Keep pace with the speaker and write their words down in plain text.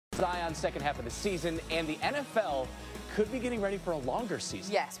Zion's second half of the season, and the NFL could be getting ready for a longer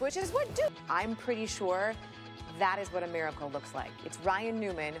season. Yes, which is what I'm pretty sure that is what a miracle looks like. It's Ryan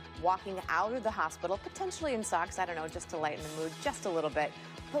Newman walking out of the hospital, potentially in socks, I don't know, just to lighten the mood just a little bit,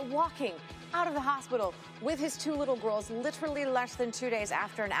 but walking out of the hospital with his two little girls literally less than 2 days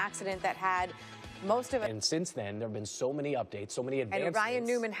after an accident that had most of it. And since then, there have been so many updates, so many advancements. And Ryan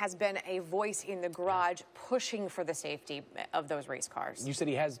Newman has been a voice in the garage pushing for the safety of those race cars. You said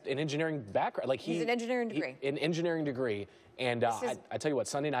he has an engineering background. Like he's an engineering degree. An engineering degree. And I tell you what,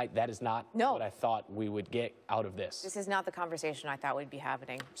 Sunday night, that is not what I thought we would get out of this. This is not the conversation I thought we'd be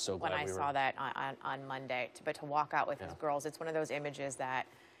having when I saw that on Monday. But to walk out with his girls, it's one of those images that,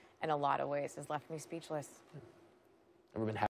 in a lot of ways, has left me speechless. Never been